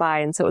close by.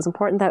 And so it was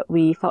important that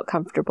we felt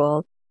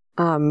comfortable,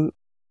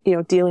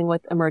 dealing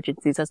with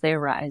emergencies as they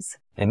arise.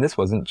 And this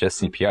wasn't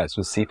just CPR. This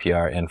was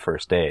CPR and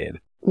first aid.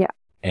 Yeah.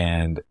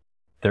 And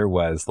it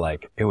was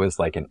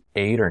like an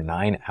 8 or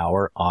 9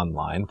 hour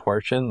online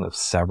portion of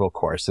several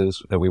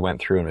courses that we went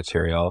through in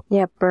material.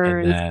 Yeah.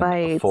 Burns, and then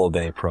bites. A full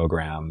day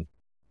program,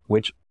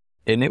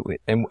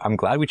 and I'm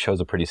glad we chose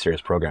a pretty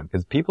serious program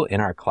because people in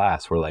our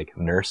class were like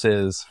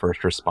nurses,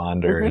 first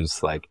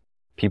responders, like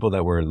people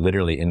that were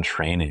literally in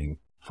training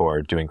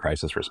for doing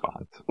crisis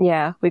response.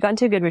 Yeah. We got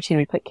into a good routine.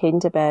 We put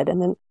Caden to bed,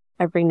 and then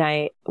every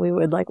night we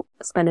would like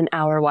spend an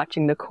hour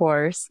watching the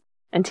course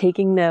and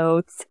taking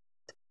notes.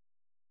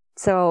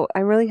 So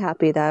I'm really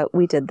happy that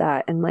we did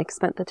that and like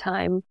spent the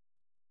time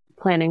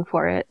planning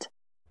for it.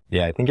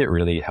 Yeah, I think it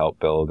really helped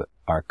build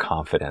our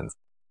confidence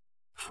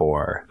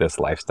for this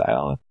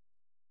lifestyle.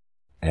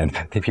 And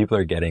I think people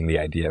are getting the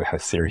idea of how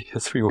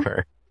serious we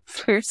were.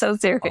 We're so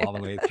serious. All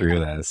the way through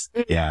this.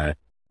 Yeah.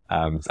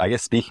 I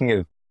guess speaking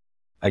of,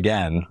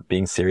 again,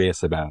 being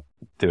serious about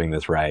doing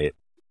this right,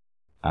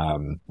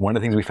 one of the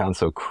things we found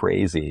so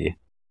crazy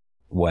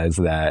was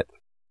that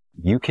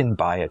you can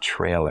buy a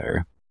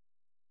trailer,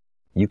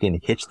 you can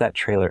hitch that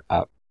trailer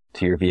up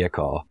to your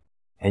vehicle,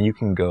 and you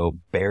can go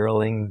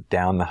barreling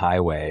down the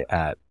highway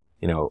at,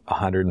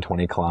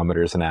 120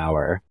 kilometers an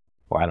hour,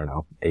 or I don't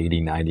know,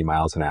 80, 90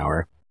 miles an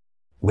hour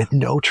with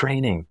no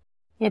training.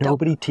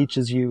 Nobody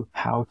teaches you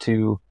how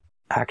to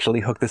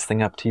actually hook this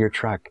thing up to your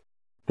truck.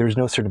 There's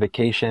no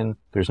certification.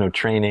 There's no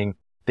training.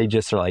 They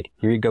just are like,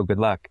 here you go. Good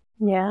luck.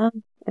 Yeah.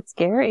 It's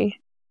scary.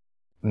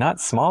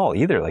 Not small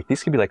either. Like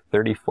these could be like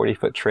 30,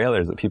 40-foot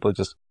trailers that people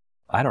just,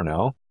 I don't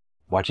know,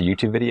 watch a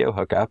YouTube video,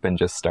 hook up and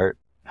just start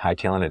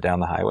hightailing it down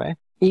the highway.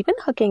 Even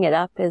hooking it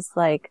up is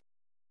like,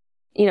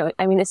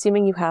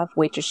 assuming you have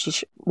weight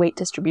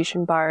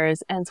distribution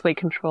bars and weight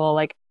control,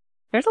 like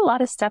there's a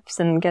lot of steps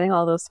in getting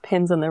all those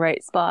pins in the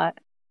right spot.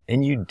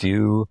 And you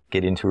do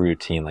get into a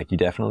routine. Like you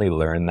definitely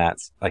learn that.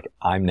 Like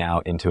I'm now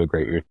into a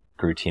great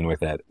routine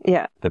with it.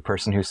 Yeah. The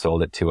person who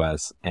sold it to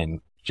us and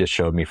just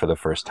showed me for the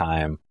first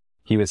time,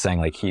 he was saying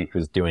like he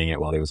was doing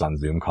it while he was on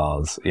Zoom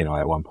calls,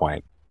 at one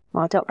point.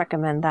 Well, I don't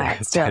recommend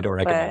that. I don't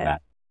recommend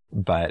that.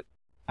 But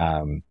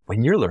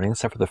when you're learning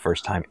stuff for the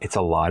first time, it's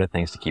a lot of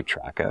things to keep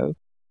track of.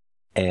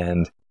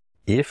 And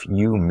if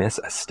you miss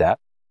a step,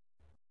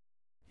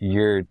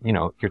 you're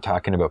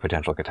talking about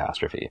potential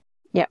catastrophe.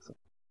 Yeah.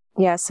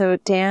 Yeah. So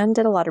Dan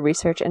did a lot of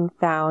research and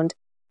found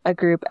a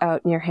group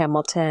out near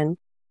Hamilton,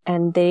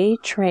 and they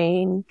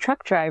train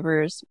truck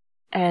drivers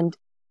and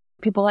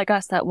people like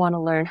us that want to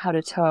learn how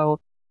to tow.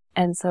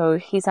 And so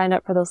he signed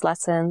up for those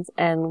lessons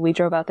and we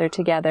drove out there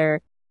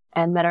together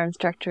and met our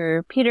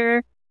instructor,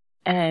 Peter.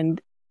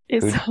 And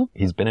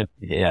he's been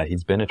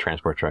a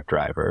transport truck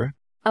driver.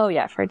 Oh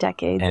yeah, for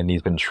decades. And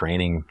he's been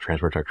training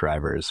transport truck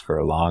drivers for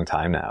a long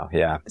time now.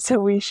 Yeah. So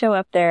we show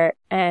up there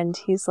and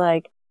he's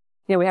like,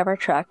 we have our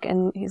truck,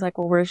 and he's like,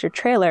 well, where's your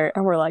trailer?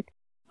 And we're like,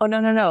 oh,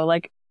 no.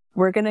 Like,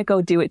 we're going to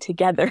go do it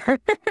together.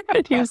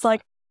 And he was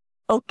like,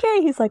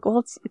 okay. He's like,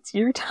 well, it's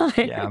your time.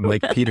 Yeah. I'm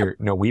like, Peter,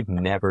 no, we've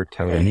never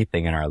towed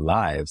anything in our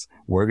lives.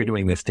 We're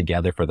doing this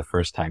together for the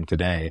first time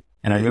today.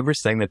 And I remember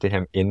saying that to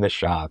him in the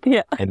shop.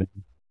 Yeah. And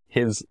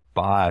his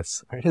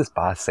boss, what did his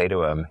boss say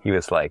to him? He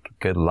was like,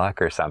 good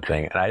luck or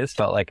something. And I just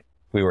felt like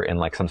we were in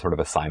like some sort of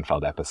a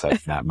Seinfeld episode in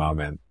that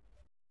moment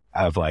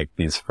of like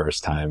these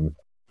first time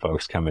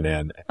folks coming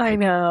in. I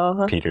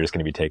know. Peter's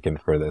going to be taken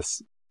for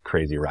this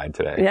crazy ride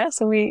today. Yeah.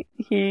 So we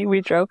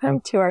drove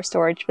him to our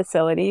storage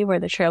facility where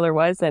the trailer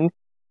was, and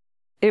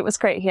it was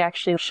great. He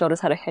actually showed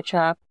us how to hitch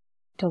up,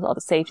 told us all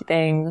the safety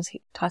things.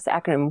 He taught us the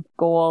acronym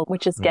GOAL,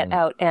 which is get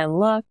out and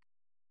look.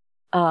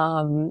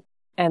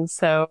 And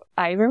so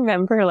I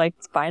remember like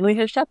finally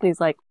hitched up and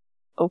he's like,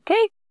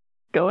 okay,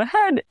 go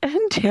ahead. And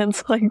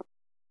Dan's like,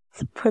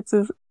 puts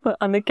his foot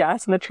on the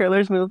gas and the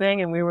trailer's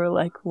moving. And we were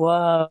like,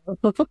 whoa,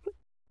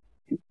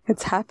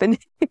 it's happening.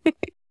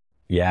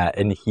 Yeah.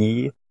 And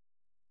he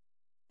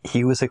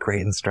was a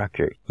great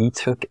instructor. He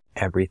took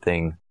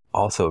everything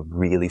also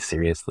really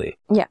seriously.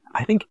 Yeah.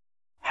 I think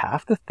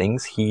half the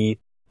things he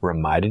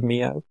reminded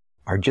me of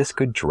are just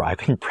good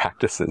driving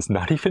practices,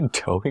 not even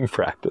towing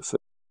practices.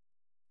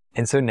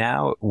 And so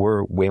now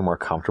we're way more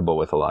comfortable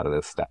with a lot of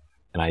this stuff.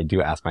 And I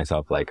do ask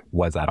myself, like,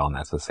 was that all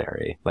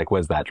necessary? Like,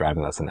 was that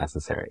driving lesson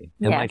necessary?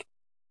 And like,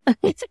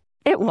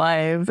 it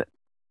was.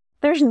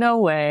 There's no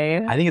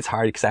way. I think it's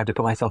hard because I have to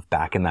put myself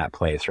back in that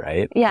place,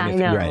 right? Yeah, I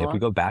know. Right. If we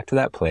go back to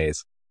that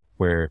place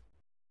where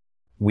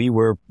we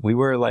were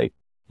like,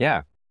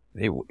 yeah,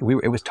 it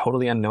was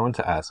totally unknown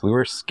to us. We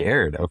were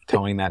scared of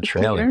towing that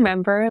trailer. Do you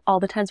remember all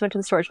the times we went to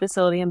the storage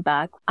facility and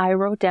back? I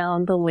wrote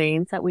down the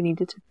lanes that we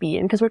needed to be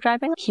in because we're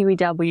driving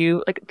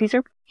QEW. Like these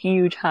are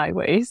huge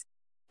highways.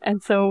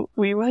 And so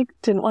we like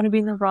didn't want to be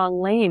in the wrong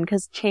lane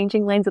because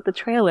changing lanes at the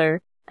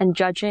trailer and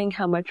judging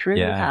how much room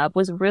we have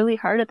was really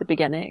hard at the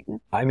beginning.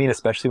 I mean,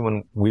 especially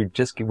when we're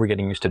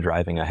getting used to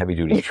driving a heavy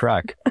duty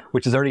truck,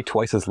 which is already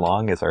twice as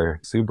long as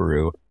our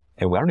Subaru.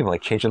 And we don't even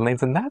like changing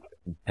lanes in that.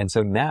 And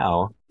so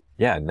now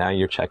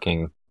you're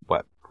checking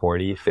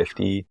 40,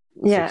 50,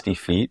 60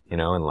 feet, in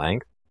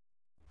length.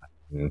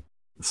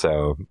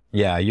 So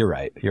yeah, you're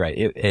right.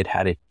 It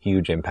had a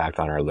huge impact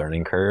on our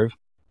learning curve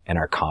and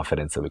our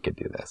confidence that we could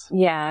do this.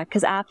 Yeah.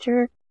 Cause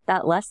after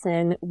that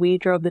lesson, we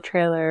drove the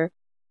trailer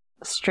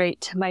straight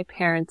to my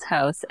parents'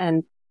 house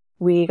and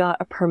we got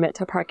a permit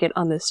to park it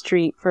on the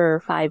street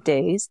for 5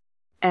 days.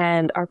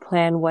 And our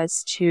plan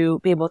was to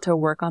be able to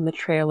work on the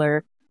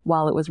trailer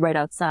while it was right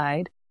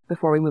outside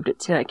before we moved it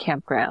to a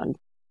campground.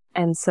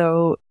 And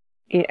so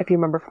if you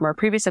remember from our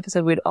previous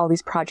episode, we had all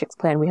these projects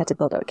planned. We had to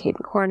build out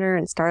Caden Corner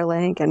and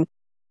Starlink. And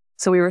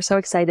So we were so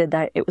excited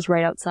that it was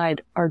right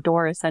outside our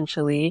door,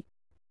 essentially.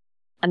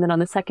 And then on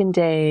the second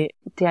day,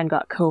 Dan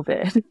got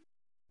COVID.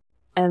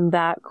 And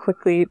that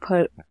quickly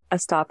put a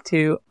stop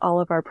to all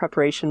of our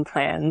preparation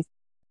plans.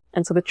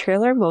 And so the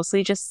trailer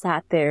mostly just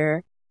sat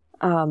there,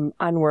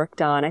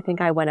 unworked on. I think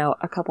I went out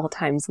a couple of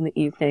times in the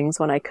evenings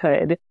when I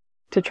could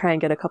to try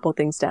and get a couple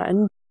things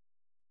done.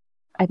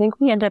 I think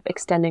we ended up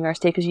extending our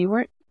stay because you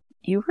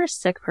were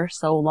sick for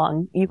so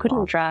long. You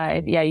couldn't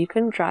drive. Yeah, you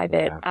couldn't drive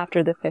it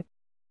after the 5th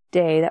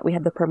day that we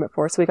had the permit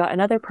for. So we got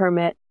another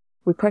permit.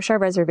 We pushed our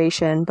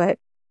reservation, but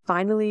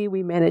finally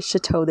we managed to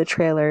tow the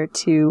trailer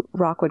to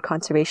Rockwood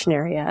Conservation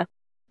Area,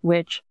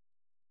 which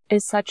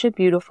is such a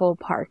beautiful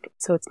park.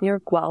 So it's near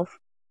Guelph.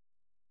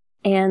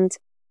 And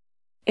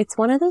it's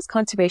one of those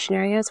conservation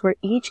areas where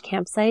each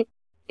campsite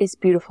is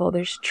beautiful.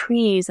 There's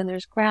trees and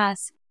there's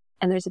grass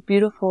and there's a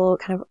beautiful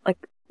kind of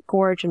like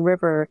gorge and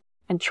river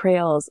and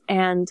trails.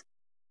 And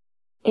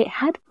it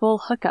had full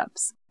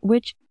hookups,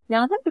 which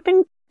now that we've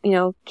been,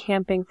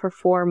 camping for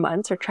 4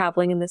 months or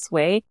traveling in this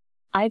way,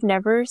 I've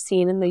never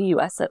seen in the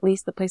US, at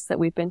least the places that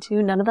we've been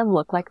to, none of them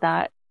look like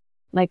that.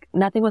 Like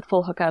nothing with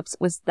full hookups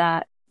was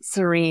that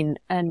serene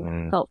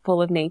and felt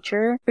full of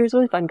nature. It was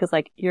really fun because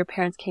like your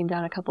parents came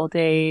down a couple of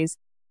days.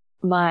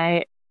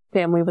 My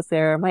family was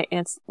there. My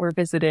aunts were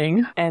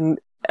visiting and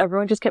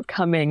everyone just kept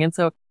coming. And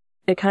so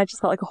it kind of just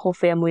felt like a whole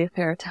family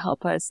affair to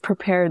help us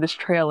prepare this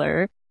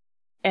trailer.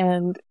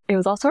 And it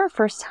was also our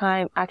first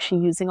time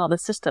actually using all the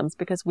systems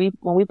because when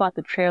we bought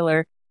the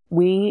trailer,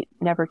 we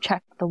never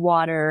checked the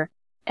water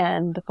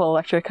and the full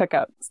electric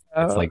hookups.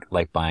 So, it's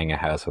like buying a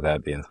house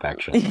without the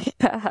inspection.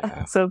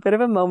 Yeah. So a bit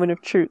of a moment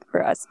of truth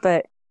for us.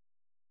 But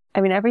I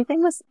mean, I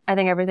think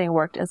everything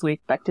worked as we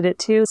expected it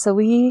to. So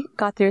we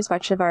got through as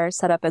much of our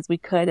setup as we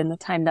could in the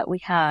time that we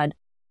had.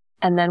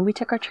 And then we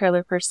took our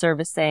trailer for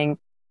servicing.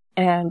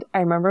 And I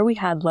remember we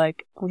had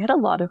a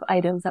lot of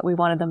items that we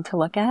wanted them to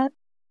look at,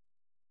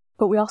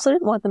 but we also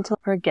didn't want them to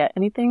forget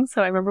anything.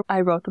 So I remember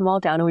I wrote them all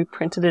down and we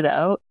printed it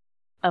out.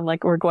 And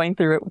we're going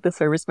through it with the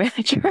service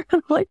manager.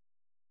 I'm like,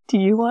 do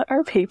you want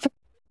our paper?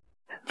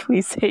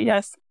 Please say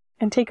yes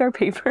and take our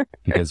paper.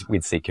 Because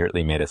we'd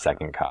secretly made a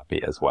second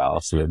copy as well.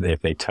 So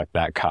if they took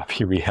that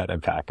copy, we had a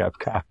backup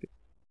copy.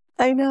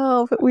 I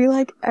know, but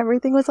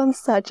everything was on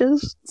such a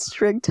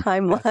strict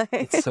timeline.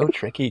 It's so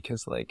tricky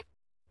because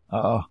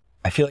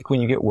I feel like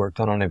when you get work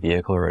done on a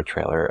vehicle or a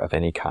trailer of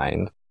any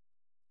kind,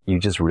 you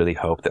just really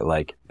hope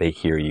that they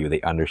hear you,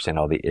 they understand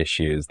all the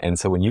issues. And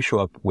so when you show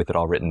up with it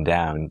all written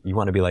down, you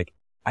want to be like,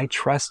 I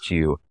trust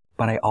you,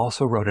 but I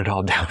also wrote it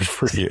all down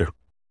for you.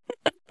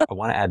 I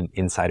want to add an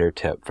insider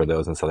tip for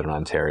those in Southern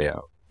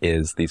Ontario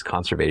is these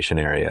conservation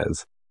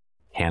areas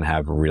can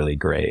have really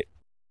great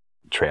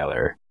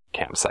trailer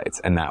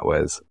campsites. And that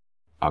was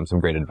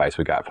some great advice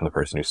we got from the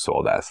person who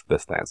sold us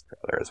this Lance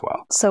trailer as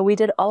well. So we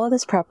did all of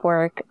this prep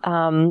work.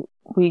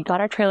 We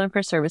got our trailer in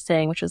for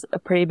servicing, which was a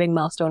pretty big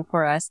milestone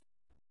for us.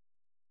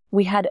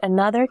 We had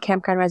another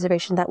campground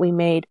reservation that we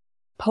made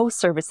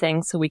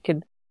post-servicing so we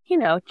could,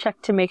 check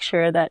to make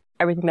sure that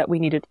everything that we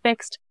needed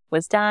fixed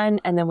was done.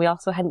 And then we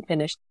also hadn't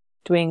finished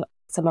doing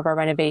some of our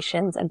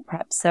renovations and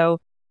prep. So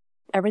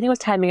everything was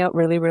timing out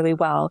really, really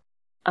well.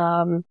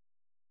 But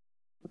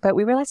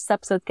we realized this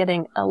episode's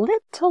getting a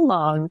little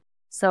long.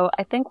 So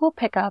I think we'll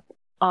pick up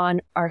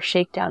on our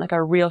shakedown,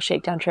 our real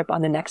shakedown trip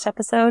on the next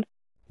episode.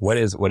 What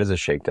is a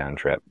shakedown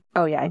trip?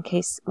 Oh yeah, in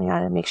case we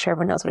gotta make sure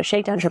everyone knows what a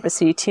shakedown trip is,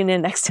 so you tune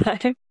in next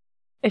time.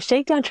 A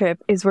shakedown trip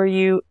is where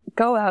you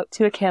go out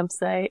to a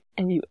campsite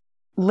and you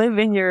live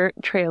in your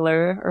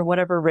trailer or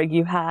whatever rig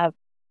you have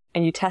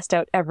and you test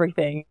out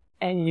everything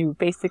and you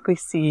basically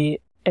see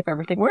if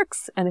everything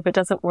works, and if it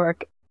doesn't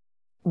work,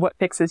 what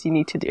fixes you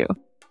need to do.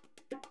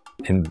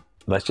 And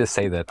let's just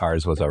say that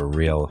ours was a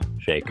real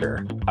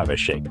shaker of a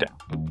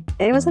shakedown.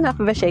 It was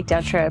enough of a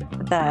shakedown trip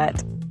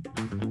that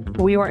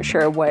we weren't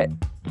sure what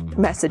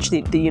message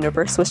the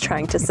universe was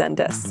trying to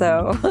send us.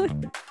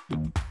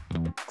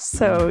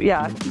 So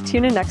yeah,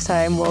 tune in next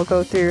time. We'll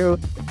go through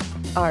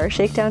our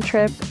shakedown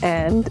trip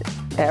and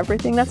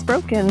everything that's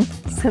broken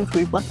since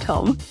we've left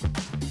home.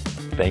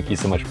 Thank you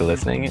so much for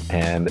listening,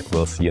 and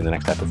we'll see you in the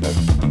next episode.